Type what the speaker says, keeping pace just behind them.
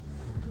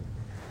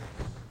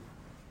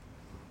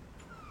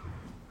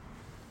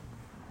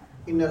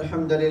إن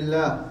الحمد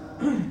لله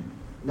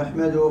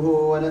نحمده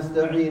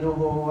ونستعينه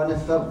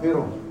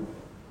ونستغفره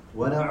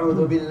ونعوذ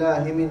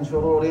بالله من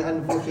شرور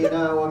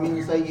أنفسنا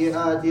ومن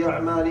سيئات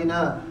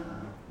أعمالنا.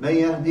 من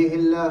يهده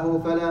الله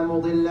فلا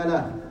مضل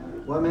له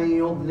ومن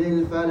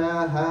يضلل فلا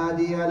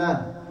هادي له،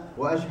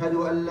 وأشهد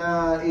أن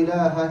لا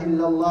إله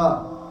إلا الله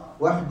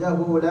وحده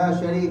لا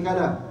شريك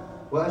له،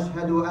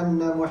 وأشهد أن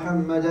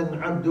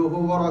محمدا عبده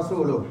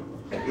ورسوله.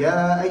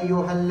 يا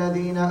أيها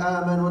الذين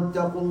آمنوا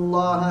اتقوا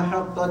الله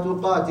حق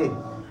تقاته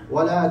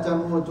ولا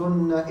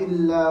تموتن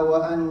إلا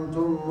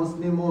وأنتم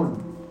مسلمون.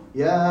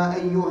 يا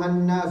أيها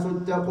الناس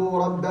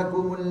اتقوا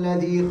ربكم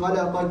الذي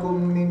خلقكم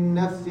من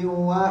نفس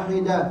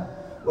واحدة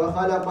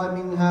وخلق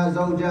منها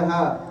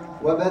زوجها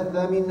وبث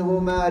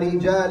منهما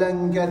رجالا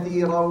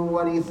كثيرا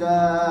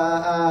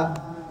ونساء،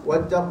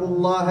 واتقوا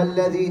الله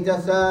الذي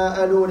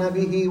تساءلون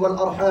به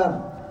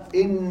والأرحام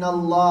إن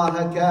الله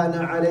كان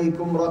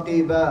عليكم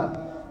رقيبا.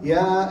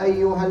 يا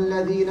أيها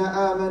الذين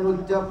آمنوا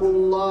اتقوا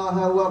الله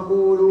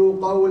وقولوا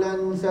قولا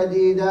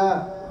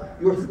سديدا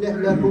يصلح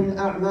لكم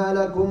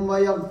أعمالكم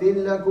ويغفر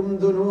لكم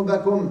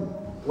ذنوبكم،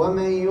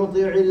 ومن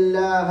يطع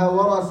الله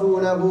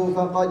ورسوله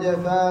فقد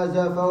فاز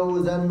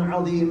فوزا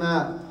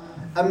عظيما.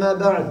 أما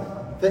بعد،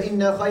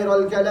 فإن خير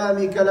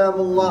الكلام كلام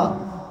الله،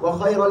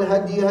 وخير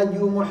الهدي هدي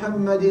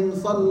محمد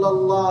صلى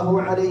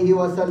الله عليه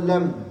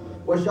وسلم،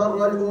 وشر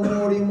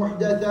الأمور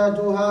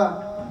محدثاتها،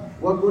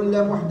 وكل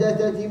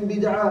محدثة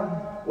بدعة،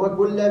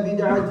 وكل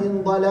بدعة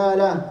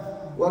ضلالة،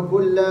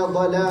 وكل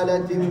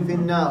ضلالة في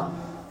النار.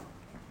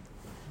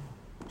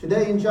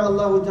 Today,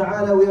 inshallah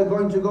ta'ala, we are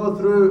going to go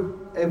through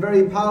a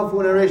very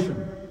powerful narration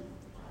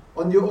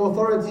on the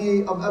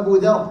authority of Abu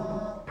Dhar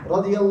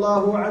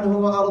radiyallahu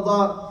anhu wa arda,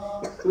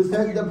 who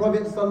said the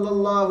Prophet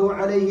sallallahu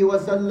alayhi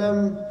wa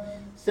sallam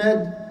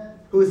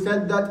who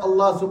said that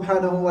Allah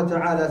subhanahu wa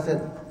ta'ala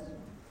said.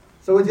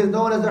 So it is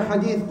known as a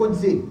hadith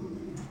Qudsi,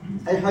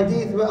 a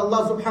hadith where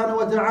Allah subhanahu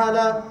wa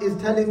ta'ala is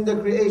telling the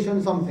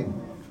creation something.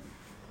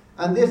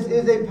 And this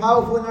is a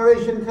powerful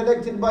narration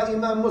collected by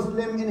Imam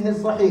Muslim in his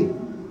Sahih.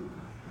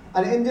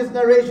 And in this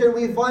narration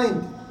we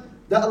find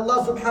that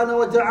Allah subhanahu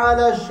wa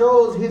ta'ala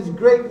shows His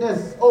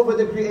greatness over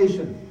the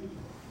creation.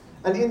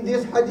 And in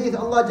this hadith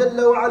Allah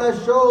Jalla wa ala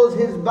shows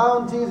His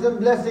bounties and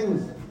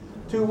blessings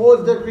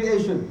towards the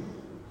creation.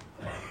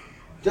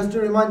 Just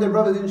to remind the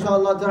brothers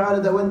inshallah ta'ala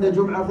that when the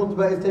Jumu'ah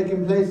Khutbah is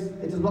taking place,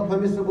 it is not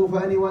permissible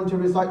for anyone to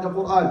recite the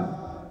Quran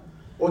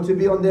or to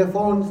be on their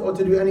phones or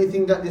to do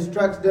anything that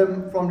distracts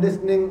them from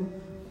listening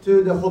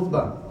to the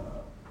Khutbah.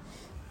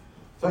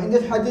 So in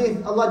this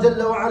hadith, Allah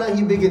Jalla wa ala,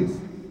 He begins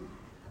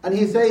and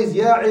He says,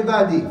 Ya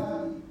ibadi,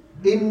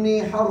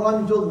 inni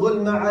harramtu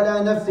al-dhulma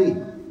ala nafsi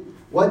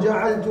wa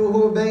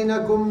ja'altuhu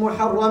baynakum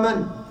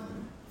muharraman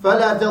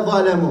fala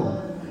tadhalamu.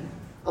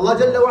 Allah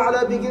Jalla wa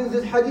ala begins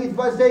this hadith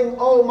by saying,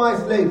 O my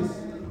slaves,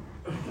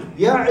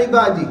 Ya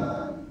ibadi,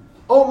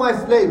 O my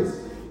slaves.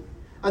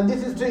 And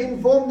this is to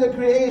inform the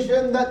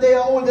creation that they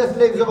are all the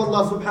slaves of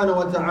Allah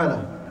subhanahu wa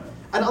ta'ala.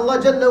 And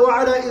Allah Jalla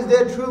wa ala is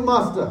their true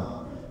master.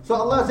 So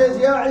Allah says,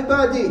 Ya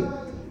ibadi,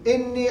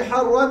 inni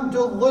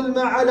harramtu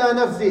dhulma ala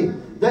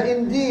nafsi, that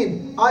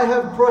indeed I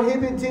have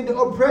prohibited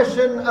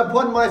oppression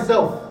upon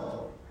myself.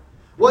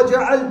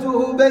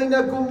 وَجَعَلْتُهُ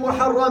بَيْنَكُمْ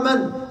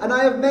مُحَرَّمًا, and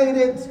I have made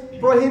it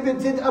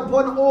prohibited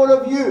upon all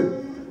of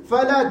you.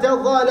 فَلَا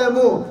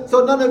تَظَالَمُوا,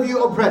 so none of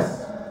you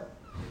oppress.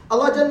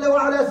 Allah Jalla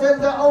wa ala says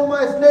that, O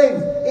my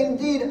slaves,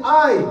 indeed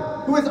I,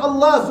 who is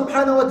Allah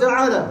subhanahu wa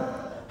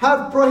ta'ala,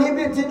 have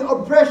prohibited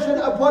oppression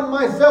upon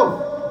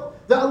myself.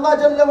 That Allah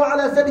Jalla wa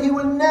ala said He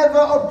will never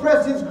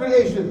oppress His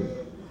creation.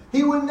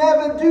 He will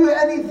never do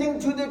anything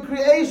to the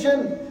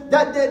creation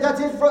that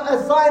is for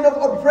a sign of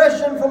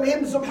oppression from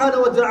Him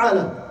subhanahu wa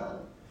ta'ala.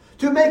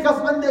 To make us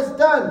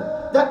understand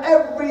that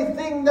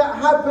everything that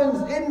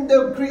happens in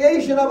the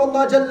creation of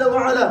Allah Jalla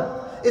wa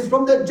ala is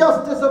from the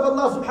justice of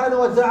Allah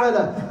subhanahu wa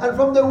ta'ala and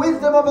from the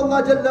wisdom of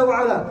Allah Jalla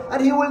wa ala.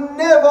 And He will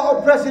never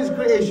oppress His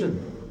creation.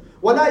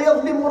 وَلَا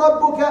يَظْلِمُ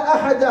رَبُّكَ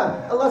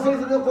أَحَدًا, Allah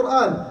says in the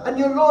Quran, and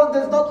your Lord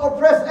does not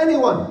oppress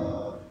anyone.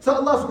 So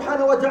Allah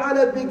subhanahu wa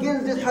ta'ala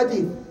begins this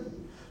hadith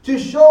to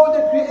show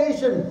the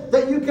creation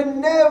that you can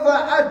never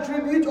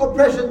attribute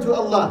oppression to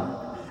Allah.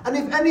 And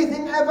if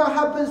anything ever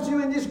happens to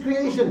you in this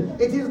creation,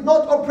 it is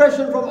not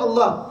oppression from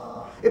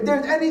Allah. If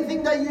there's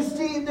anything that you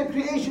see in the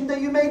creation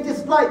that you may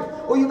dislike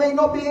or you may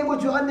not be able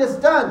to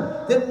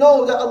understand, then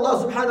know that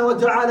Allah subhanahu wa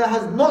ta'ala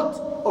has not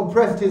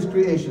oppressed His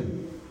creation.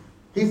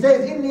 He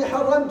says, Inni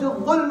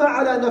haramtu dhulma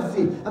ala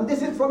nafsi. And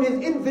this is from His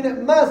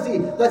infinite mercy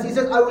that He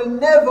says, I will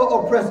never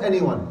oppress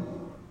anyone.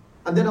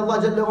 And then Allah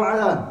Jalla wa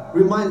ala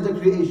reminds the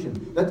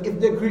creation that if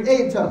the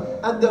Creator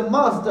and the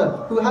Master,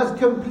 who has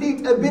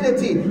complete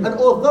ability and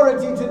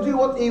authority to do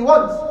what He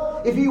wants,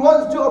 if He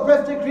wants to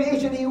oppress the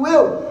creation, He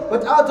will.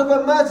 But out of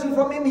a mercy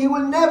from Him, He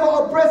will never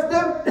oppress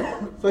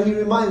them. So He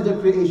reminds the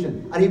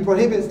creation and He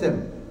prohibits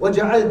them.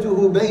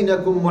 وَجَعَلْتُهُ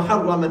بَيْنَكُمْ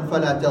مُحَرَّمًا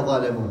فَلَا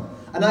تَظَالَمُوا.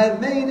 And I have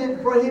made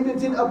it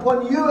prohibited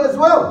upon you as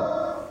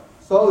well.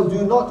 So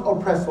do not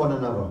oppress one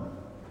another.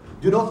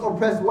 Do not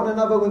oppress one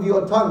another with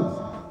your tongues,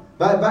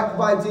 by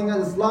backbiting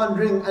and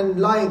slandering and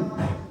lying.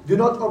 Do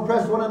not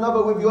oppress one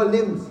another with your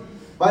limbs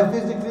by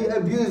physically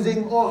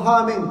abusing or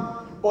harming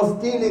or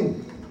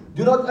stealing.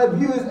 Do not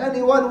abuse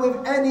anyone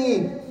with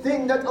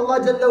anything that Allah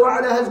Jalla wa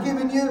Ala has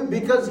given you,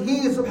 because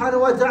He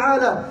subhanahu wa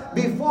ta'ala,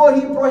 before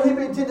He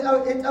prohibited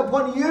it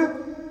upon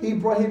you, He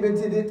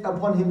prohibited it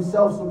upon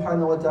Himself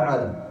subhanahu wa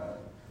ta'ala.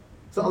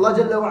 So Allah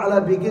Jalla wa Ala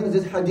begins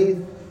this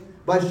hadith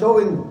by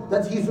showing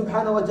that He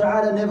subhanahu wa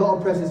ta'ala never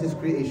oppresses His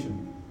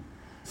creation.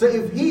 So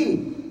if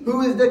He,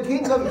 who is the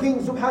King of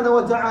Kings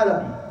subhanahu wa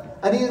ta'ala,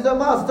 and He is the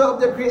master of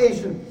the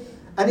creation,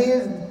 and He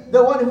is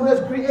the one who has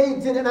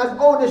created and has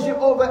ownership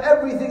over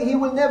everything, He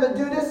will never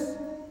do this,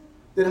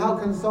 then how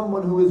can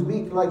someone who is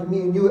weak like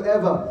me and you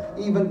ever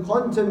even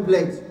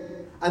contemplate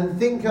and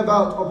think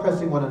about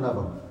oppressing one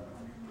another?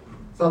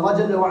 So Allah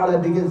Jalla wa Ala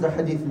begins the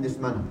hadith in this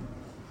manner.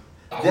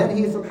 Then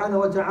He subhanahu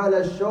wa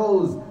ta'ala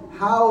shows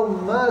how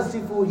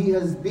merciful He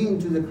has been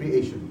to the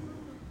creation.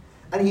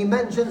 And He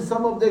mentions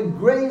some of the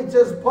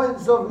greatest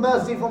points of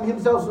mercy from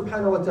Himself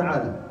subhanahu wa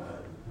ta'ala.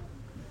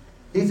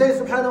 He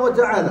says subhanahu wa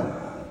ta'ala,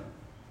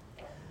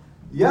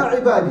 يا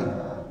عبادي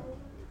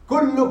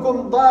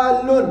كلكم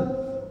ضال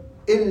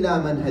إلا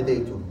من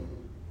هديتم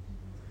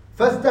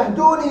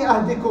فاستهدوني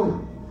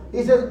أهدكم.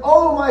 He says,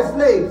 oh my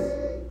slaves,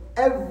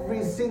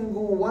 every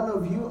single one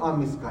of you are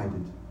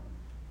misguided.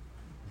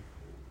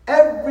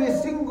 Every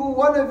single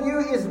one of you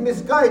is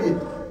misguided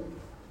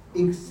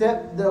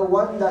except the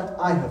one that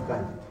I have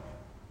guided.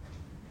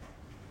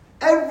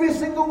 Every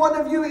single one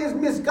of you is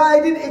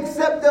misguided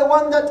except the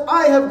one that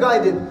I have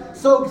guided.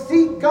 So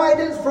seek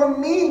guidance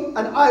from me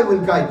and I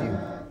will guide you.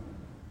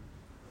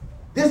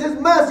 This is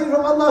mercy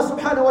from Allah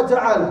subhanahu wa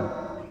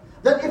ta'ala.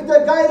 That if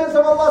the guidance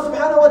of Allah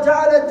subhanahu wa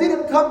ta'ala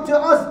didn't come to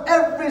us,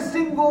 every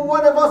single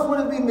one of us would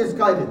have been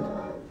misguided.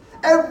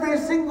 Every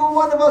single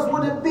one of us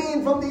would have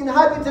been from the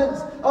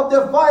inhabitants of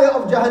the fire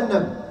of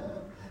Jahannam.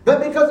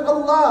 But because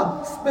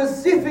Allah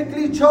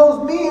specifically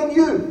chose me and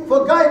you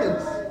for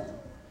guidance,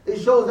 it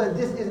shows that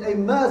this is a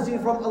mercy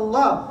from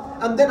Allah.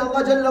 And then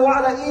Allah Jalla wa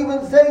Ala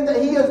even saying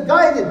that He has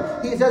guided.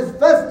 He says,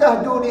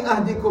 فَاسْتَهْدُونِ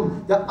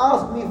أَهْدِكُمْ, that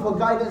ask me for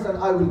guidance and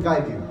I will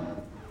guide you.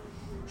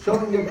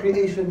 Showing the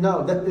creation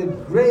now that the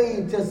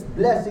greatest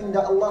blessing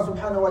that Allah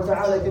subhanahu wa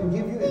ta'ala can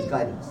give you is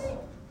guidance.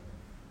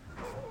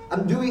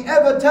 And do we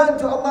ever turn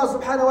to Allah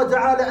subhanahu wa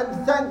ta'ala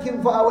and thank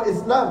Him for our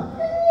Islam?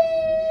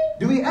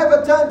 Do we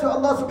ever turn to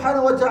Allah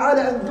subhanahu wa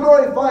ta'ala and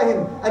glorify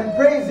Him and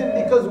praise Him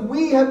because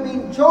we have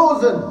been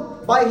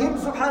chosen by Him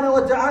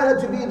subhanahu wa ta'ala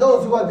to be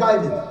those who are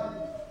guided?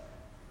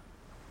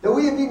 That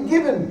we have been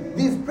given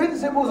these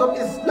principles of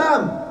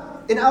Islam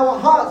in our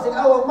hearts, in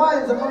our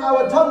minds, and on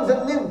our tongues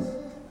and limbs.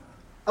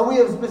 And we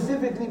have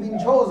specifically been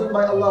chosen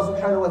by Allah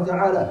subhanahu wa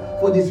ta'ala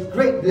for this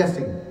great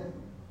blessing.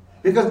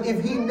 Because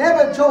if He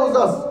never chose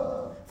us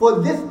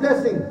for this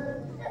blessing,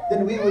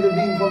 then we would have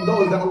been from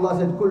those that Allah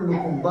said,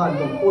 كُلُّكُمْ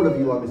ضَالٌ, all of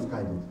you are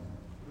misguided.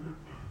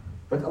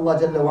 But Allah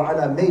Jalla wa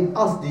Ala made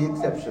us the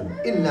exception.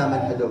 إِلَّا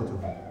مَنْ هَدَوْتُهُ.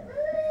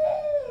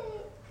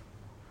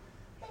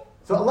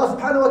 So Allah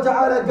subhanahu wa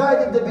ta'ala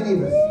guided the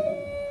believers.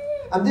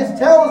 And this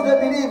tells the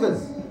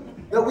believers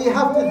that we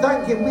have to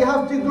thank Him, we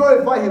have to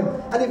glorify Him.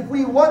 And if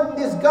we want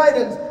this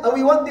guidance, and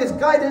we want this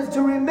guidance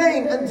to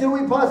remain until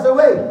we pass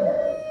away,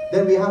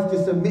 then we have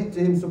to submit to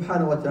Him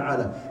subhanahu wa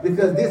ta'ala.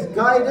 Because this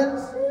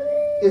guidance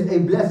is a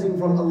blessing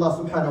from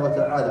Allah subhanahu wa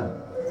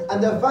ta'ala.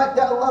 And the fact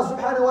that Allah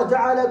subhanahu wa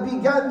ta'ala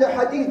began the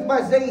hadith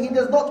by saying He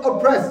does not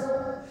oppress,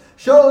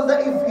 shows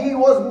that if He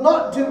was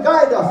not to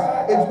guide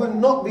us, it would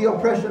not be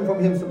oppression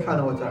from Him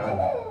subhanahu wa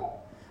ta'ala.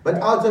 But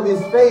out of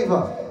His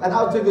favor, and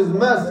out of His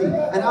mercy,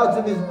 and out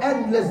of His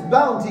endless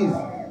bounties,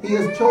 He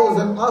has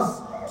chosen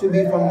us to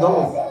be from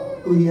those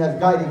who He has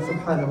guided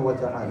subhanahu wa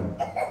ta'ala.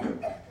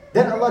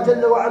 Then Allah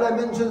Jalla wa Ala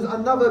mentions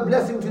another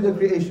blessing to the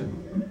creation.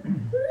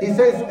 He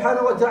says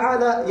subhanahu wa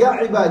ta'ala, Ya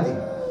ibadi,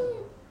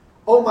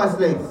 O my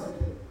slaves,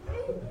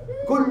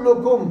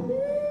 Kullukum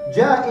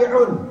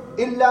ja'i'un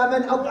illa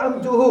man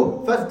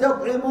at'amtuhu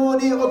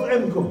fastaq'imuni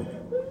ut'imkum.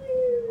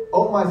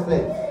 O my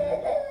slaves,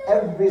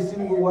 every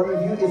single one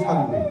of you is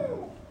hungry,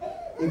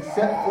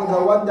 except for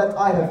the one that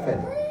I have fed.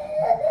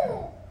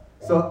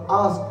 So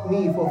ask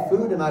me for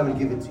food and I will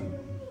give it to you.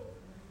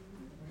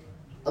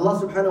 Allah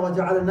subhanahu wa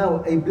ta'ala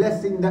now, a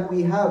blessing that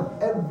we have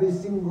every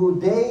single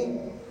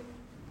day,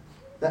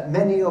 that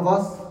many of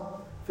us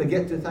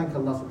forget to thank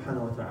Allah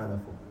subhanahu wa ta'ala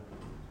for.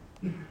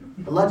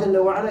 Allah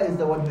Jalla wa Ala is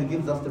the one who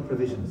gives us the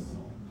provisions.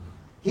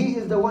 He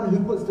is the one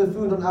who puts the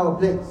food on our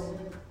plates.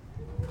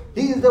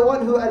 He is the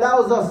one who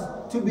allows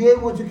us to be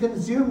able to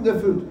consume the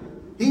food.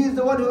 He is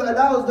the one who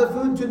allows the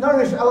food to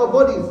nourish our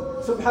bodies,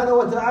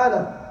 subhanahu wa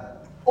ta'ala.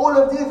 All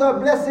of these are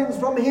blessings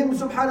from Him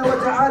subhanahu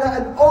wa ta'ala,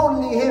 and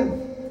only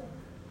Him.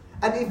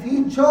 And if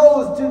He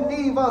chose to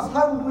leave us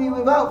hungry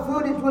without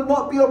food, it will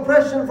not be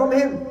oppression from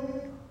Him.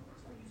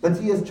 But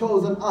He has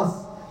chosen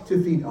us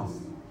to feed us.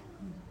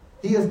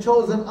 He has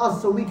chosen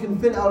us so we can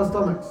fill our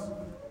stomachs.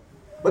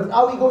 But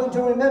are we going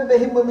to remember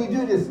Him when we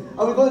do this?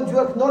 Are we going to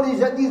acknowledge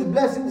that these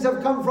blessings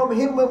have come from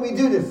Him when we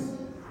do this?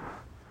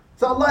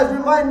 So Allah is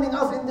reminding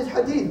us in this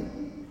hadith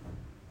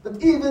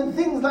That even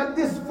things like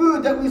this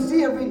food that we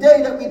see every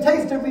day, that we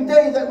taste every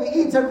day, that we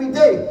eat every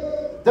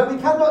day, that we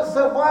cannot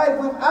survive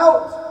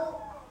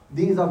without,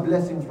 these are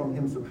blessings from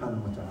Him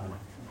subhanahu wa ta'ala.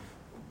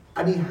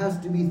 And He has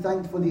to be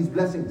thanked for these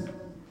blessings.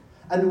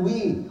 And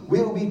we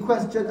will be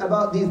questioned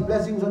about these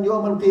blessings on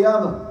Yawm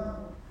al-Qiyamah.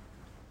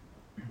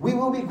 We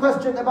will be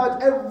questioned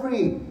about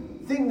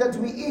everything that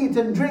we eat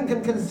and drink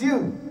and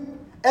consume.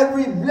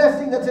 Every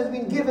blessing that has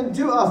been given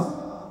to us.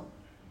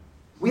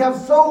 We have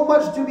so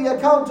much to be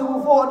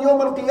accountable for on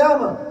Yawm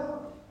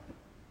al-Qiyamah.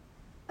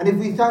 And if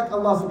we thank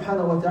Allah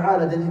subhanahu wa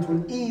ta'ala, then it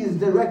will ease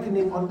the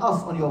reckoning on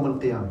us on Yawm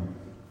al-Qiyamah.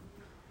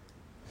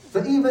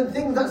 So even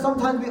things that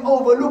sometimes we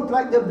overlook,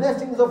 like the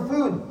blessings of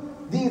food,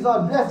 these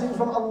are blessings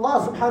from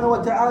Allah subhanahu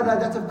wa ta'ala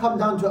that have come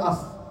down to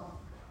us.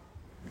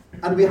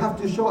 And we have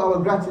to show our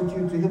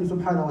gratitude to Him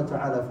subhanahu wa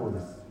ta'ala for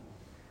this.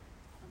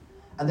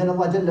 And then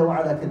Allah Jalla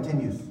wa Ala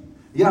continues,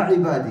 Ya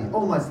ibadi,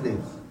 O my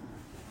slaves,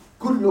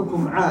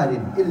 كلكم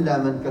عار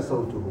إلا من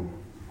كسوته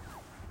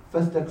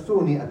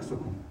فاستكسوني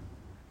أكسكم.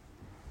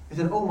 He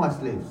said, O my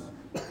slaves,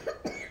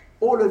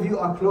 all of you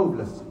are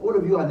clothless, all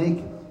of you are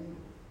naked,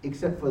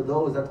 except for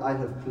those that I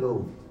have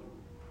clothed.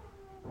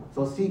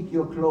 So seek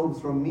your clothes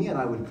from me and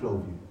I will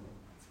clothe you.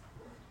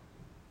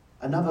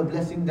 Another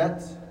blessing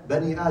that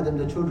Bani Adam,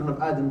 the children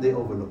of Adam, they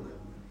overlook.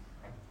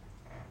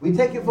 We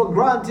take it for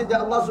granted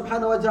that Allah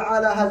subhanahu wa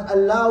ta'ala has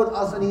allowed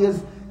us and He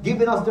has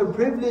given us the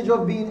privilege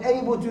of being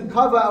able to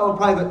cover our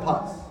private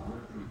parts.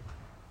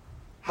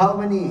 How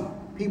many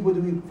people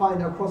do we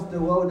find across the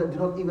world that do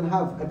not even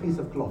have a piece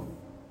of cloth?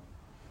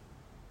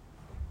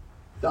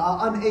 That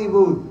are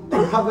unable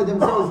to cover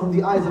themselves from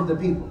the eyes of the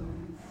people.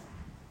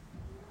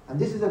 And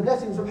this is a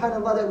blessing,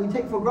 subhanAllah, that we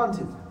take for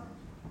granted.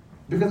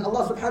 Because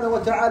Allah subhanahu wa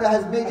ta'ala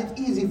has made it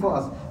easy for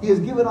us. He has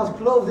given us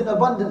clothes in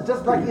abundance,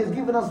 just like He has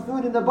given us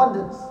food in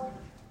abundance.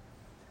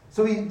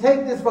 So we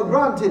take this for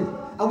granted,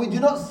 and we do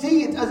not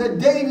see it as a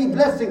daily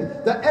blessing,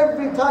 that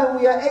every time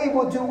we are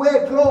able to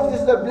wear clothes,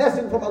 this is a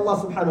blessing from Allah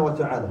subhanahu wa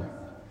ta'ala.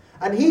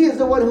 And He is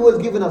the one who has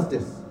given us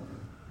this.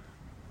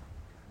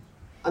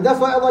 And that's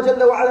why Allah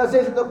Jalla wa Ala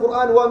says in the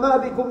Quran,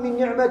 وَمَا بِكُم مِّن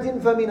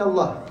نِعْمَةٍ فَمِنَ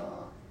اللَّهِ.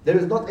 There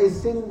is not a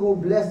single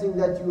blessing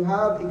that you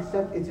have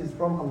except it is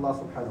from Allah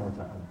subhanahu wa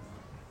ta'ala.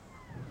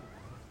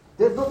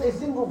 There's not a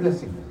single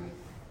blessing.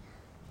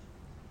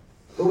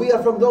 But we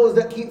are from those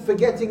that keep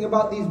forgetting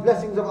about these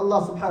blessings of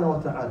Allah subhanahu wa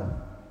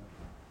ta'ala.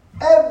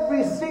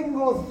 Every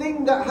single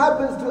thing that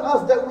happens to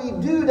us, that we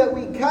do, that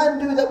we can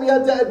do, that we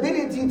have the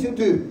ability to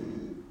do,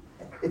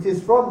 it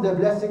is from the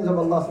blessings of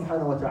Allah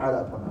subhanahu wa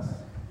ta'ala upon us.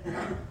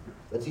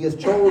 That He has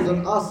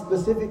chosen us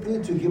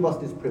specifically to give us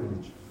this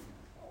privilege,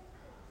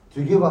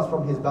 to give us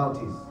from His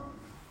bounties.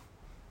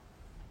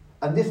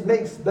 And this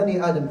makes Bani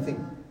Adam think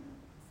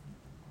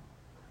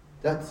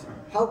that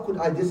how could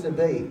I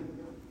disobey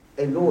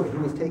a Lord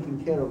who is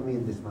taking care of me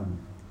in this manner?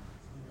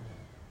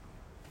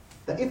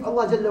 That if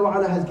Allah Jalla wa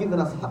Ala has given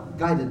us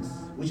guidance,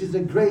 which is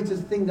the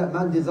greatest thing that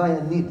man desire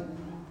and need,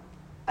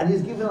 and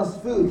He's given us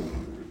food,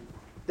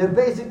 the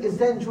basic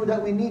essential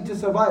that we need to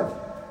survive,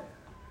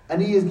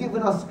 and He has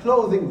given us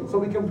clothing so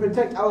we can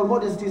protect our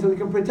modesty, so we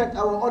can protect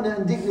our honor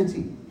and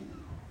dignity,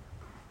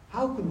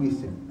 how could we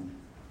sin?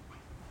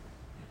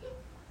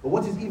 But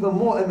what is even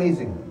more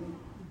amazing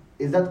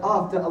is that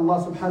after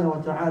Allah subhanahu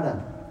wa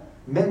ta'ala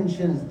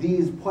mentions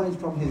these points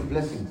from His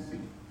blessings,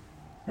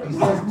 He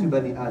says to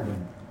Bani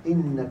Adam,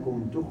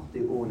 إِنَّكُمْ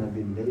تُخْطِئُونَ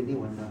بِاللَّيْلِ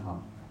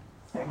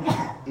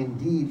وَالنَّهَارِ.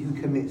 Indeed, you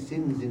commit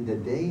sins in the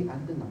day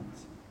and the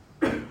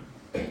night.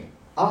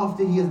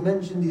 After He has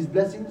mentioned these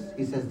blessings,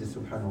 He says this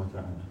subhanahu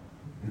wa ta'ala,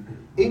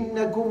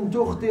 إِنَّكُمْ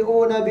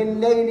تُخْطِئُونَ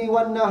بِاللَّيْلِ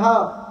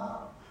وَالنَّهَارِ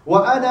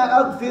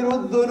وَأَنَا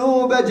أَغْفِرُ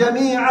الذُّنُوبَ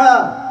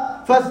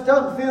جَمِيعًا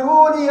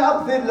فَاسْتَغْفِرُونِي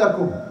أَغْفِرْ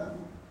لَكُمْ.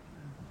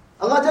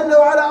 Allah Jalla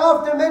wa Ala,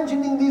 after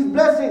mentioning these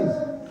blessings,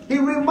 He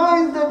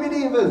reminds the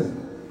believers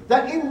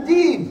that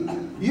indeed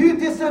you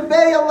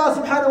disobey Allah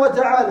subhanahu wa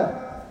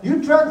ta'ala,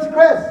 you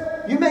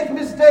transgress, you make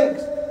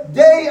mistakes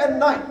day and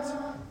night.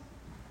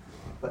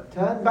 But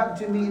turn back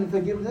to me in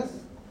forgiveness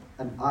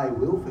and I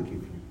will forgive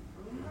you.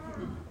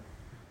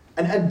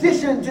 In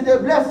addition to the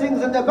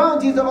blessings and the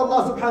bounties of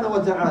Allah subhanahu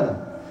wa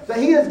ta'ala, that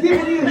He has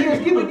given you, He has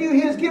given you,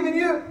 He has given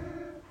you,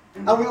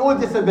 and we all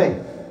disobey.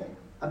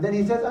 And then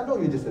He says, I know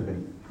you disobey,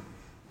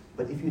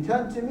 but if you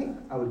turn to me,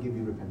 I will give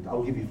you repentance, I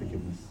will give you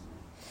forgiveness.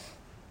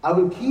 I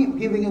will keep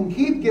giving and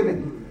keep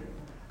giving.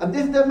 And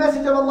this is the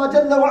message of Allah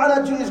Jalla wa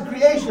Ala to His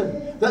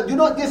creation, that do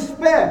not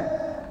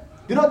despair.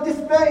 Do not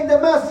despair in the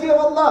mercy of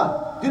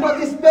Allah. Do not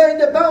despair in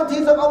the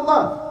bounties of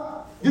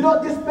Allah. Do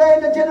not despair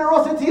in the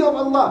generosity of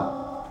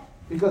Allah.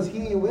 Because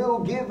He will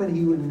give and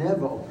He will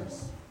never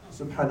oppress.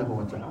 Subhanahu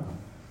wa ta'ala.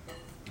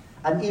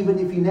 And even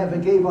if He never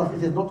gave us,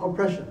 it is not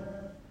oppression.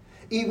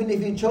 Even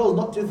if He chose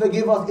not to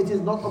forgive us, it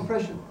is not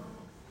oppression.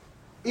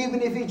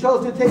 Even if He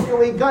chose to take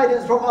away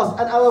guidance from us,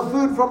 and our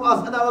food from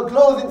us, and our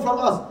clothing from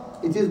us,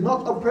 it is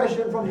not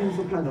oppression from Him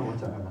subhanahu wa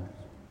ta'ala.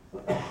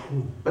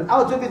 But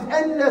out of His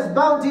endless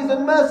bounties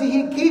and mercy,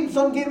 He keeps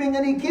on giving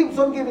and He keeps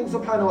on giving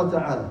subhanahu wa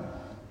ta'ala.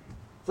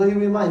 So He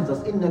reminds us,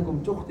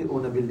 إِنَّكُمْ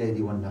تُخْطِئُونَ بِاللَّيْلِ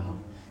وَالنَّهَارِ.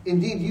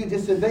 Indeed, you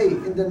disobey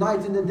in the night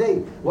and the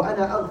day.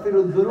 وَأَنَا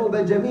أَغْفِرُ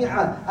الذُّنُوبَ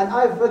جَمِيعًا. And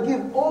I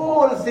forgive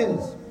all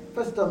sins.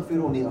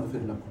 فَاسْتَغْفِرُونِي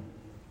أَغْفِرْ لَكُمْ.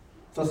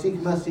 So seek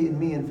mercy in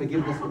me and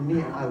forgiveness in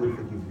me, and I will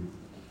forgive you.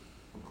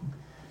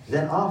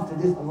 Then after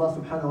this, Allah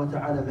subhanahu wa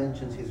ta'ala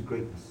mentions His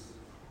greatness.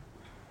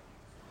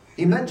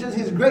 He mentions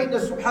His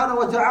greatness subhanahu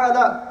wa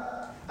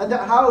ta'ala, and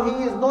that how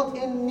He is not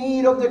in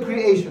need of the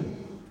creation,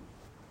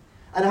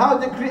 and how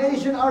the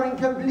creation are in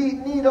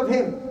complete need of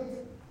Him,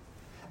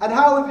 and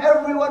how if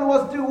everyone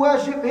was to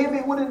worship Him,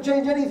 it wouldn't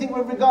change anything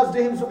with regards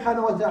to Him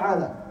subhanahu wa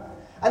ta'ala.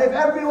 And if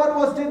everyone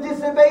was to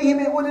disobey Him,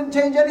 it wouldn't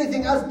change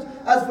anything as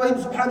for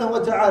Him subhanahu wa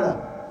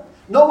ta'ala.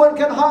 No one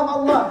can harm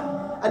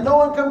Allah, and no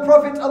one can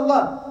profit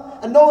Allah,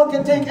 and no one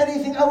can take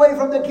anything away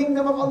from the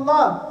kingdom of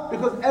Allah,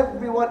 because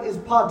everyone is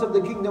part of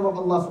the kingdom of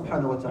Allah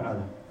subhanahu wa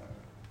ta'ala.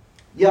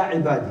 Ya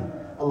ibadi,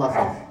 Allah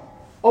says,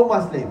 O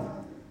my slave,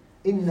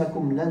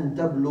 إنكم لن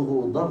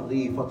تبلغوا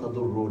ضري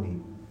فتضروني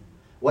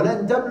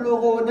ولن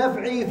تبلغوا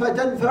نفعي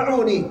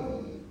فتنفعوني.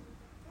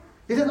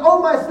 He says,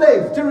 O my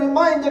slaves, to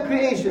remind the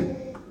creation,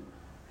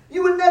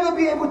 you will never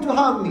be able to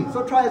harm me,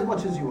 so try as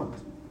much as you want.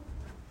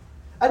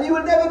 And you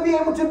will never be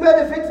able to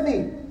benefit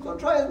me, so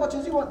try as much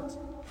as you want.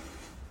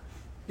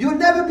 You will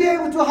never be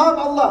able to harm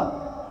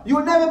Allah. You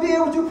will never be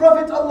able to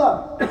profit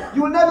Allah.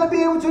 You will never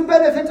be able to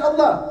benefit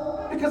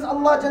Allah. Because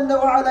Allah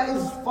Jalla wa Ala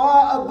is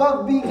far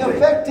above being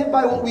affected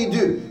by what we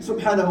do,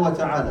 subhanahu wa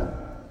ta'ala.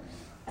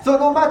 So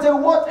no matter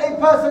what a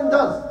person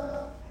does,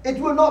 it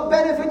will not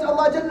benefit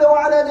Allah Jalla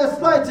wa Ala the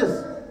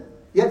slightest.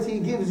 Yet He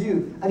gives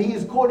you, and He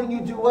is calling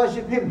you to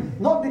worship Him,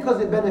 not because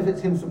it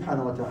benefits Him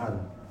subhanahu wa ta'ala.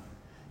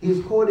 He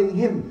is calling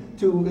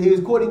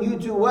you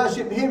to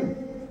worship Him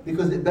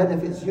because it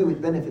benefits you,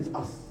 it benefits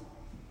us.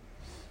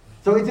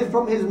 So it is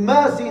from His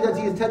mercy that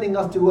He is telling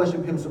us to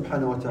worship Him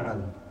subhanahu wa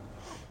ta'ala.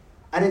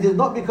 And it is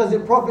not because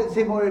it profits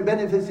Him or it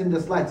benefits Him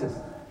the slightest.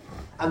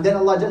 And then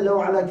Allah Jalla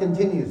wa Ala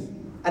continues,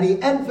 and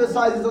He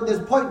emphasizes on this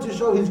point to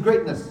show His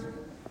greatness.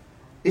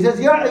 He says,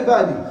 Ya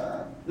ibadi,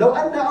 لو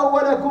أن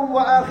أولكم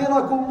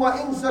وآخركم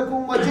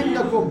وإنسكم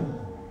وجنكم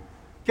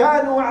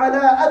كانوا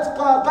على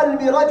أتقى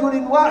قلب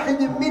رجل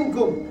واحد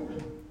منكم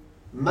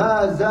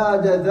ما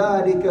زاد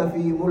ذلك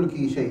في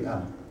ملكي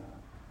شيئا.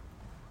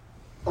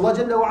 Allah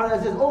Jalla wa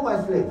Ala says, O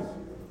my slaves,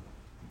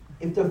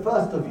 if the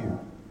first of you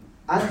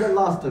and the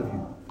last of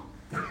you,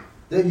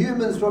 the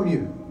humans from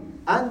you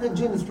and the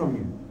jinns from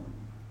you,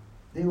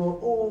 they were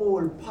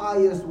all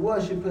pious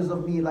worshippers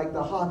of me like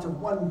the heart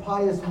of one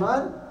pious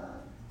man,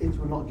 it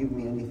will not give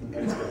me anything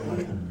extra in my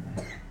kingdom.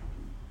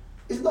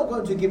 It's not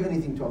going to give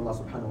anything to Allah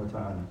subhanahu wa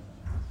ta'ala.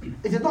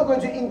 It is not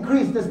going to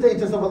increase the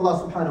status of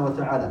Allah subhanahu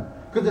wa ta'ala,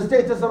 because the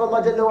status of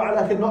Allah Jalla wa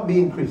Ala cannot be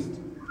increased.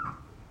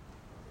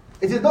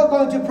 It is not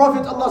going to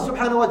profit Allah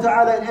subhanahu wa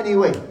ta'ala in any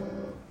way,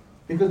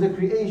 because the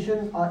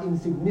creation are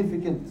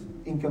insignificant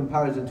in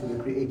comparison to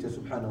the Creator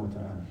subhanahu wa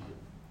ta'ala.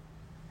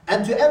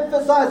 And to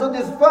emphasize on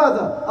this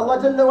further, Allah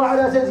Jalla wa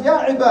Ala says,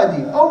 Ya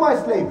ibadi, O my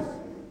slaves,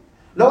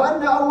 لو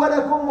أن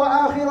أولكم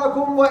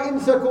وآخركم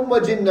وإنسكم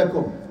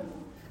وجنكم.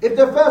 If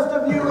the first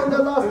of you and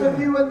the last of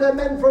you and the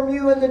men from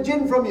you and the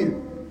jinn from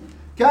you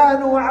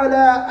كانوا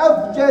على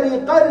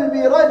أفجر قلب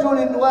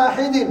رجل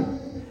واحد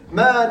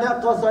ما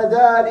نقص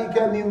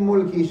ذلك من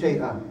ملكي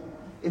شيئا.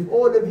 If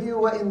all of you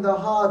were in the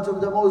heart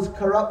of the most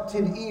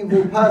corrupted,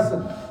 evil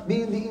person,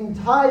 meaning the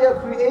entire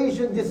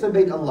creation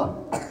disobeyed Allah,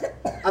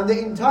 and the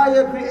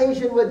entire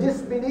creation were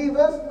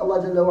disbelievers, Allah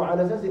Jalla wa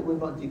Ala says it will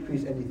not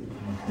decrease anything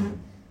from Allah.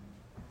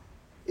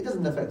 It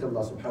doesn't affect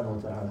Allah subhanahu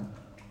wa ta'ala.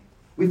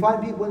 We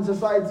find people in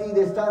society,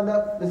 they stand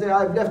up, they say,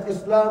 I've left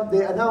Islam,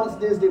 they announce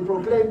this, they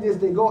proclaim this,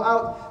 they go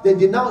out, they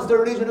denounce the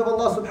religion of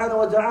Allah subhanahu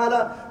wa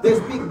ta'ala, they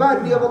speak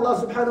badly of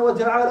Allah subhanahu wa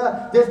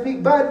ta'ala, they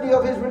speak badly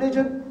of His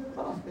religion.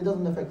 It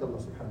doesn't affect Allah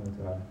subhanahu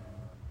wa ta'ala.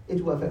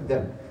 It will affect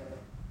them.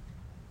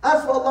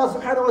 As for Allah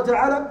subhanahu wa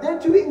ta'ala, they're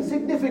too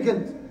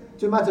insignificant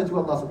to matter to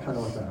Allah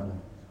subhanahu wa ta'ala.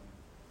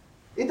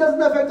 It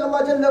doesn't affect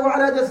Allah Jalla wa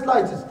Ala the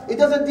slightest. It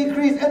doesn't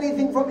decrease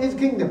anything from His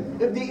kingdom.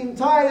 If the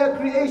entire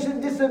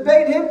creation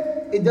disobeyed Him,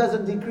 it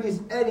doesn't decrease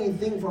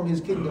anything from His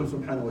kingdom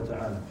subhanahu wa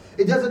ta'ala.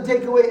 It doesn't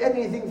take away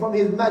anything from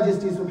His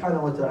majesty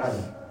subhanahu wa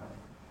ta'ala.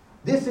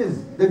 This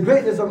is the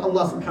greatness of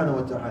Allah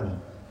subhanahu wa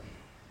ta'ala.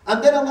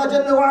 And then Allah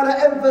Jalla wa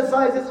Ala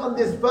emphasizes on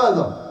this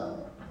further.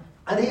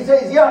 And He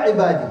says, Ya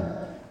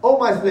ibadi, O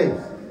my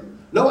slaves,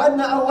 لو أن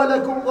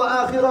أولكم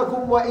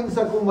وآخركم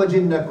وإنسكم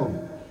وجنكم.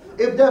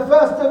 If the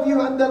first of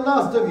you and the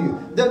last of you,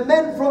 the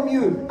men from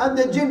you and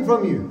the jinn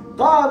from you,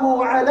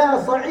 قاموا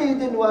على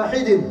صعيد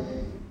واحد,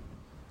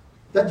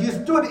 that you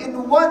stood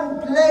in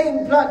one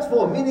plain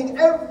platform, meaning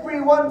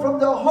everyone from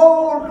the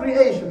whole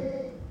creation,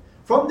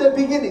 from the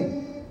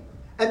beginning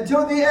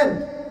until the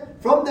end,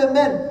 from the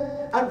men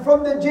and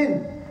from the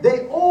jinn,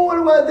 they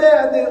all were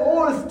there and they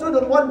all stood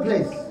on one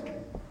place.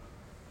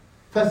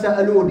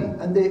 فَسَأَلُونِي,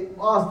 and they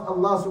asked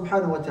Allah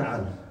subhanahu wa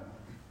ta'ala.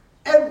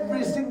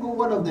 Every single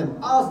one of them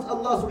asked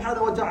Allah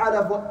subhanahu wa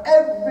ta'ala for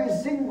every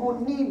single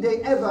need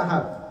they ever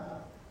have.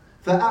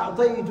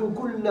 فَأَعْطَيْتُ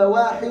كُلَّ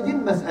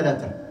وَاحِدٍ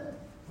مَسْأَلَةً,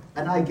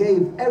 and I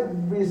gave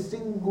every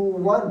single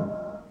one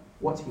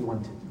what he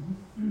wanted.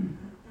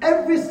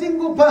 Every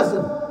single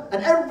person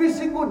and every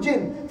single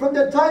jinn from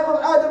the time of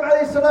Adam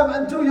alayhi salam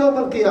until Yawm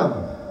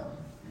al-Qiyamah.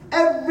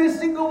 Every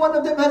single one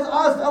of them has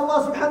asked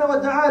Allah subhanahu wa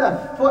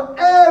ta'ala for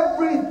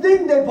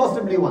everything they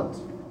possibly want.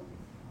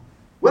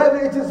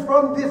 Whether it is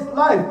from this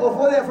life or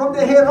from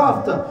the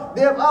hereafter.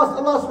 They have asked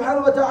Allah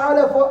subhanahu wa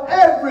ta'ala for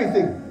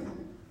everything.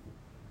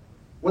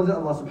 What did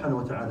Allah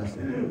subhanahu wa ta'ala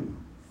say?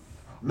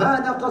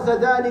 ما نقص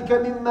ذلك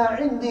مما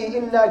عندي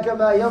إلا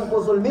كما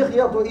ينقص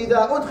المخيط إذا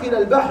أدخل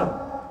البحر.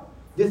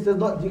 This does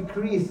not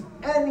decrease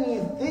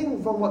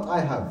anything from what I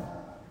have.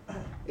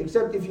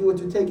 Except if you were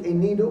to take a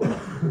needle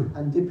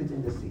and dip it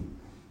in the sea.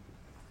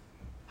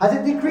 Has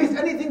it decreased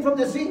anything from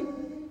the sea?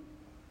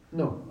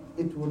 No,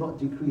 it will not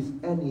decrease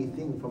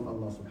anything from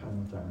Allah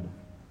subhanahu wa ta'ala.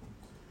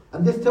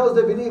 And this tells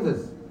the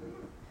believers.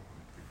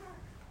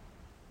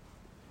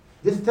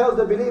 This tells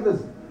the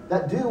believers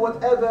that do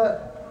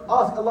whatever,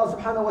 ask Allah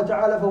subhanahu wa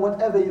ta'ala for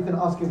whatever you can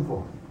ask Him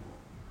for.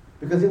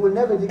 Because it will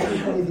never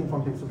decrease anything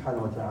from Him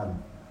subhanahu wa ta'ala.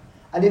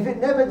 And if it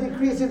never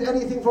decreases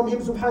anything from Him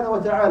subhanahu wa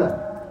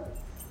ta'ala,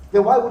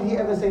 then why would He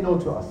ever say no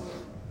to us?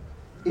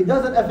 It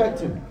doesn't affect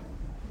Him.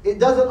 It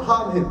doesn't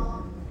harm Him.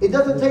 It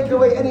doesn't take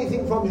away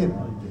anything from Him.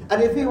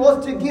 And if He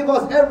was to give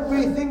us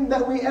everything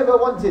that we ever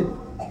wanted,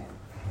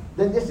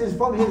 then this is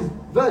from His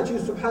virtue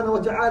subhanahu wa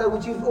ta'ala,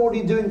 which He's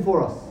already doing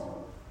for us.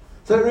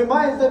 So it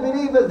reminds the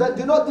believers that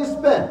do not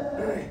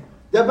despair.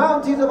 The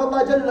bounties of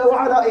Allah Jalla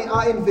wa Ala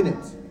are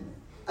infinite.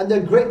 And the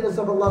greatness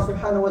of Allah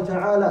subhanahu wa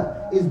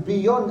ta'ala is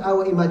beyond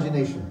our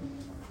imagination.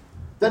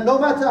 That no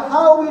matter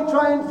how we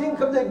try and think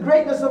of the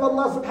greatness of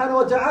Allah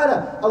subhanahu wa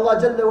ta'ala,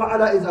 Allah Jalla wa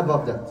Ala is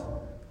above that.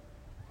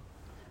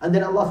 And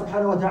then Allah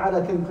subhanahu wa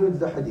ta'ala concludes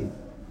the hadith.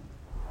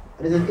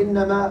 And it says,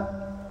 إِنَّمَا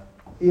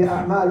هِيَ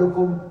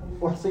أَعْمَالُكُمْ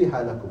أُحْصِيهَا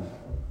لَكُمْ.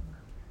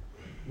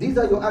 These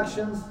are your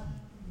actions,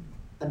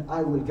 and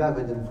I will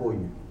gather them for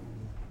you.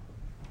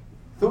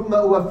 ثُمَّ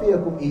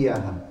أُوَفِّيَكُمْ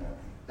إِيَّاهَا.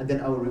 And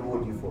then I will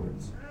reward you for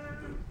it.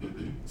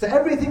 So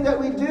everything that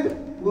we do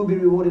will be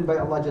rewarded by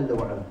Allah Jalla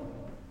wa Ala.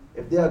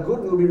 If they are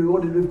good, we will be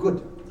rewarded with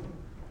good.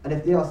 And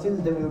if they are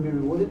sins, then we will be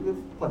rewarded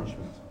with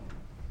punishment.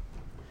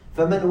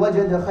 فَمَنْ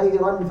وَجَدَ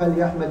خَيْرًا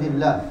فَلْيَحْمَدِ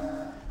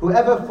اللَّهِ.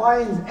 Whoever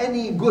finds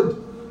any good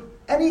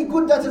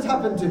that has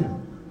happened to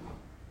him,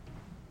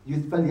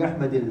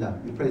 فَلْيَحْمَدِ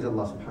اللَّهِ. You praise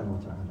Allah subhanahu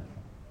wa ta'ala.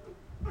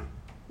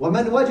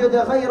 وَمَنْ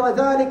وَجَدَ غَيْرَ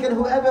ذَلِكَ. And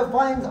whoever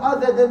finds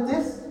other than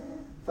this,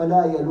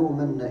 فَلَا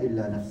يَلُومَنَّ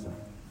إِلَّا نَفْسَهُ.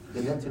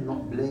 Then let him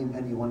not blame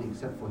anyone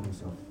except for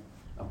himself.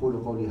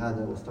 أقول قولي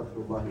هذا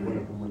واستغفر الله لي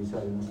ولكم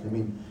ولسائر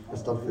المسلمين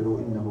فاستغفروا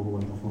إنه هو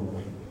الغفور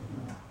الرحيم.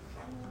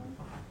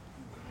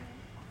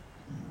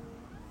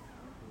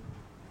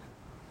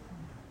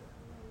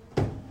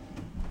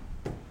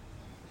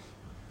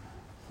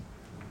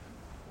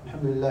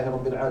 الحمد لله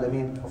رب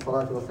العالمين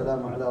والصلاة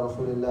والسلام على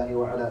رسول الله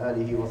وعلى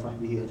آله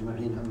وصحبه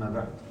أجمعين أما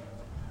بعد.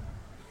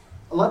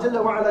 Allah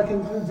Jalla wa Ala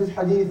concludes this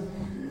hadith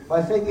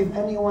by saying, if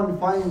anyone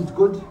finds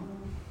good,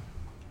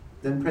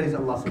 then praise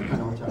Allah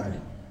subhanahu wa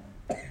ta'ala.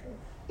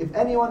 If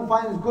anyone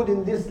finds good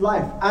in this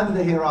life and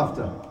the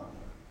hereafter,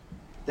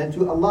 then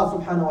to Allah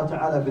subhanahu wa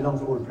ta'ala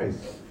belongs all praise.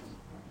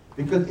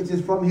 Because it is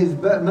from His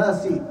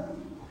mercy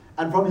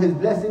and from His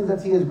blessings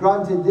that He has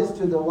granted this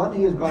to the one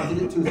He has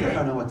granted it to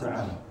subhanahu wa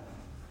ta'ala.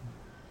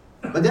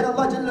 But then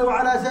Allah Jalla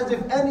wa Ala says,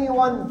 if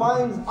anyone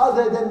finds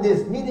other than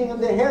this, meaning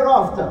in the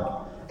hereafter,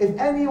 if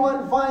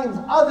anyone finds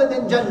other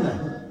than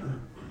Jannah,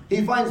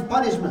 he finds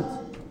punishment,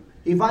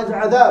 he finds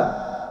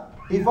adab,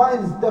 he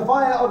finds the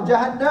fire of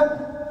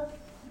Jahannam,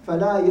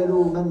 فَلَا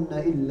يَلُومَنَّ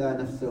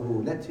إِلَّا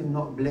نَفْسَهُ. Let him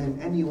not blame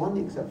anyone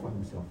except for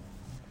himself.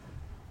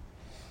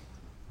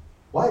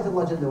 Why is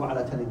Allah Jalla wa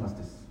Ala telling us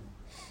this?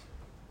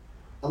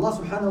 Allah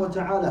subhanahu wa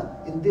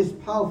ta'ala, in this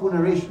powerful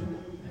narration,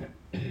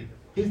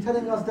 He's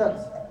telling us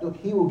that, look,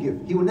 He will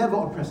give. He will never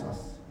oppress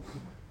us.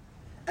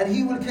 And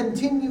He will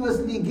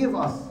continuously give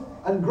us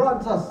and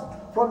grant us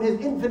from His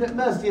infinite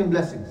mercy and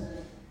blessings.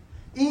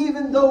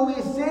 Even though we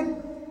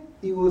sin,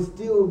 He will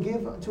still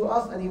give to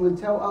us, and He will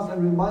tell us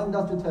and remind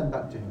us to turn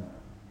back to Him.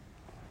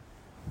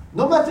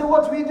 No matter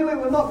what we do, it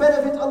will not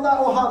benefit Allah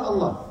or harm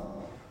Allah.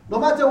 No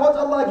matter what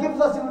Allah gives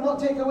us, it will not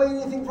take away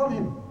anything from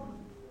Him.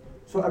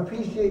 So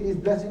appreciate His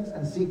blessings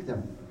and seek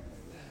them.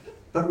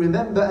 But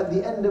remember, at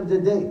the end of the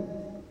day,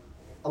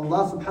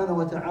 Allah subhanahu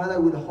wa ta'ala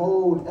will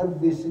hold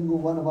every single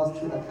one of us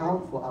to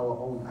account for our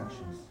own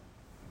actions.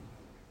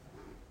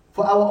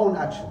 For our own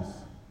actions.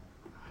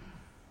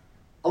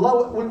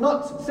 Allah will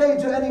not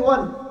say to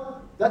anyone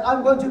that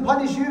I'm going to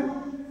punish you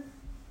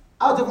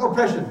out of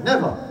oppression.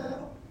 Never.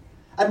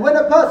 And when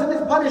a person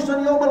is punished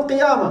on Yawm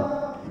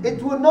al-Qiyamah,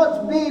 it will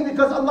not be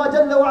because Allah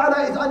Jalla wa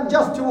Ala is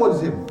unjust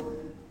towards him.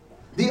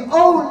 The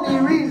only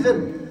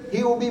reason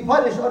he will be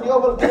punished on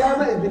Yawm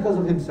al-Qiyamah is because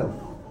of himself.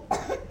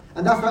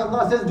 And that's why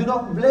Allah says, do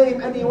not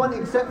blame anyone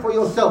except for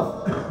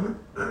yourself.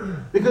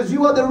 Because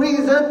you are the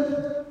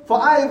reason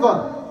for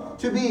either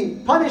to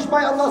be punished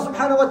by Allah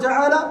subhanahu wa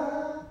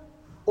ta'ala,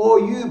 or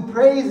you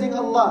praising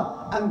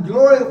Allah and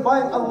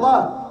glorifying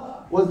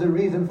Allah was the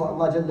reason for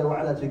Allah Jalla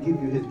wa Ala to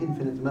give you His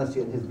infinite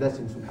mercy and His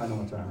blessing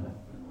subhanahu wa ta'ala.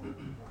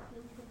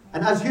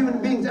 And as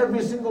human beings,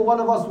 every single one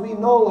of us, we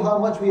know how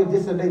much we have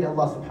disobeyed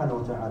Allah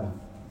subhanahu wa ta'ala.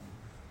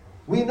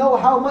 We know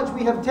how much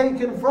we have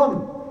taken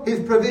from His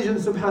provision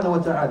subhanahu wa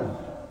ta'ala.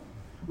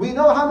 We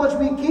know how much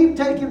we keep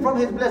taking from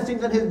His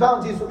blessings and His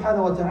bounty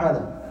subhanahu wa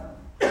ta'ala.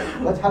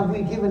 But have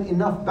we given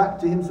enough back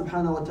to Him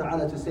subhanahu wa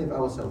ta'ala to save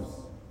ourselves?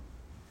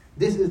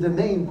 This is the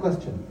main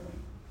question.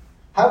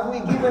 Have we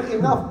given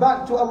enough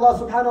back to Allah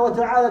subhanahu wa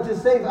ta'ala to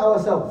save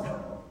ourselves?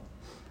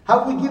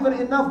 Have we given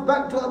enough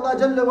back to Allah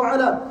Jalla wa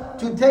Ala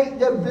to take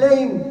the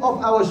blame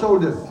off our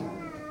shoulders?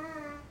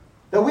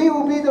 That we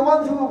will be the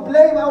ones who will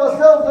blame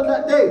ourselves on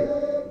that day.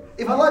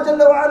 If Allah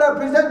Jalla wa Ala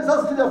presents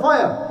us to the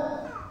fire,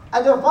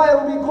 and the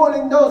fire will be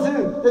calling those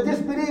who, the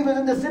disbelievers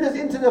and the sinners,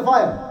 into the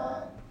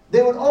fire,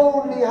 they will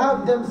only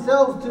have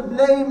themselves to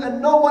blame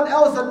and no one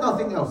else and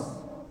nothing else.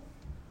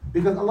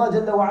 Because Allah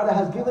Jalla wa Ala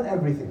has given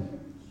everything.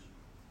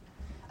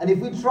 And if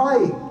we try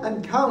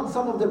and count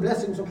some of the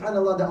blessings,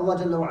 subhanAllah, that Allah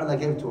Jalla wa Ala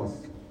gave to us,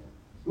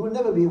 we will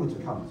never be able to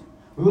count.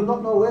 We will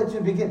not know where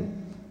to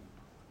begin.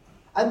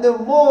 And the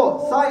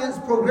more science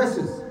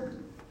progresses,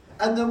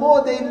 and the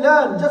more they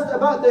learn just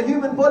about the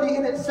human body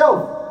in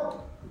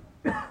itself,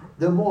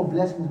 the more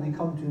blessings we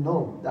come to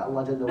know that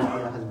Allah Jalla wa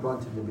Ala has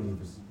granted the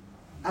believers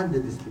and the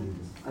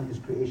disbelievers and His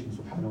creation,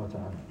 subhanahu wa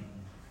ta'ala.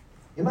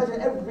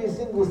 Imagine every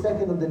single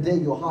second of the day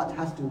your heart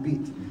has to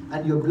beat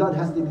and your blood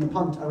has to be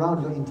pumped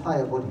around your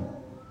entire body.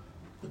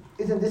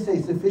 Isn't this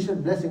a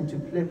sufficient blessing to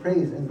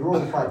praise and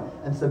glorify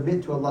and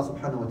submit to Allah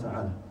subhanahu wa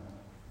ta'ala?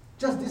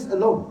 Just this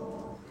alone.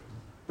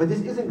 But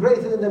this isn't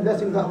greater than the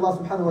blessing that Allah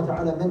subhanahu wa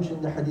ta'ala mentioned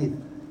in the hadith,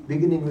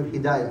 beginning with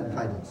hidayah and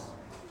guidance.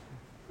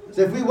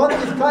 So if we want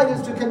this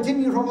guidance to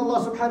continue from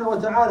Allah subhanahu wa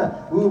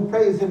ta'ala, we will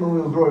praise Him and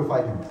we will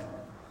glorify Him.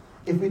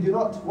 If we do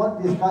not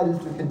want this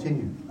guidance to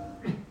continue,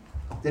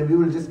 then we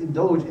will just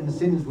indulge in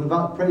sins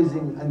without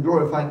praising and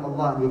glorifying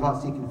Allah and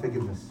without seeking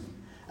forgiveness.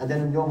 And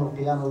then in Yawm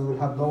al-Qiyamah we will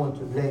have no one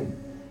to blame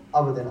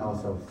other than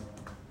ourselves.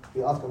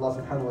 We ask Allah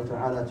subhanahu wa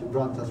ta'ala to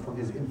grant us from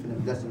His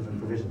infinite blessings and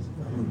provisions.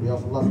 We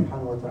ask Allah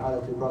subhanahu wa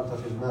ta'ala to grant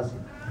us His mercy.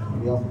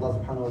 We ask Allah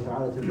subhanahu wa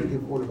ta'ala to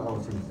forgive all of our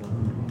sins.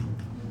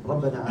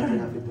 ربنا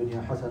آتنا في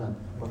الدنيا حسنة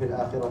وفي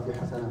الآخرة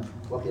حسنة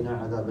وقنا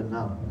عذاب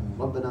النار.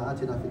 ربنا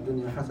آتنا في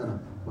الدنيا حسنة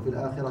وفي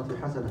الآخرة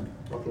حسنة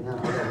وقنا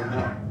عذاب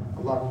النار.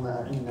 اللهم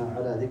أعنا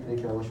على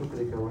ذكرك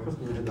وشكرك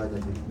وحسن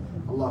عبادتك.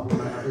 اللهم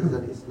أعز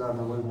الإسلام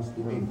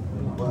والمسلمين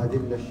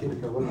وأذل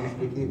الشرك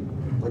والمشركين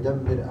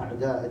ودمر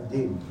أعداء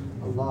الدين.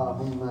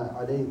 اللهم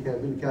عليك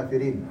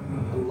بالكافرين.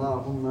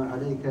 اللهم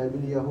عليك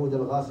باليهود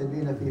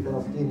الغاصبين في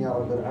فلسطين يا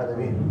رب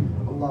العالمين.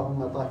 اللهم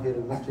طهر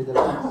المسجد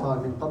الأقصى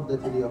من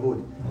قبضة اليهود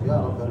يا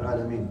رب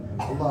العالمين.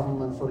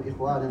 اللهم انصر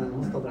إخواننا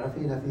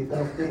المستضعفين في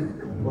فلسطين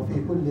وفي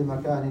كل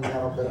مكان يا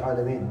رب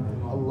العالمين.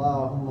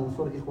 اللهم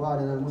انصر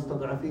إخواننا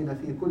المستضعفين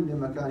في كل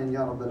مكان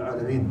يا رب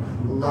العالمين.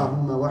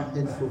 اللهم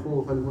وحد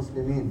صفوف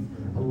المسلمين.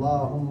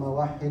 اللهم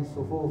وحد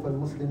صفوف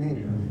المسلمين.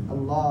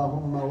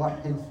 اللهم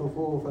وحد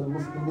صفوف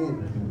المسلمين.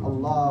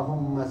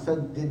 اللهم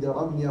سدد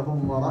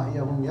رميهم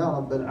ورأيهم يا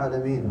رب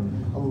العالمين.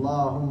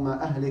 اللهم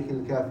أهلك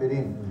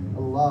الكافرين.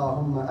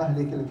 اللهم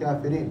أهلك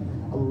الكافرين.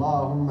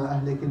 اللهم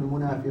أهلك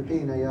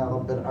المنافقين يا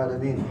رب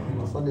العالمين.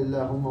 وصل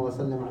اللهم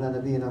وسلم على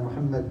نبينا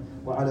محمد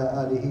وعلى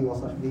آله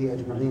وصحبه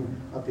أجمعين.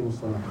 أقم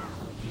الصلاة.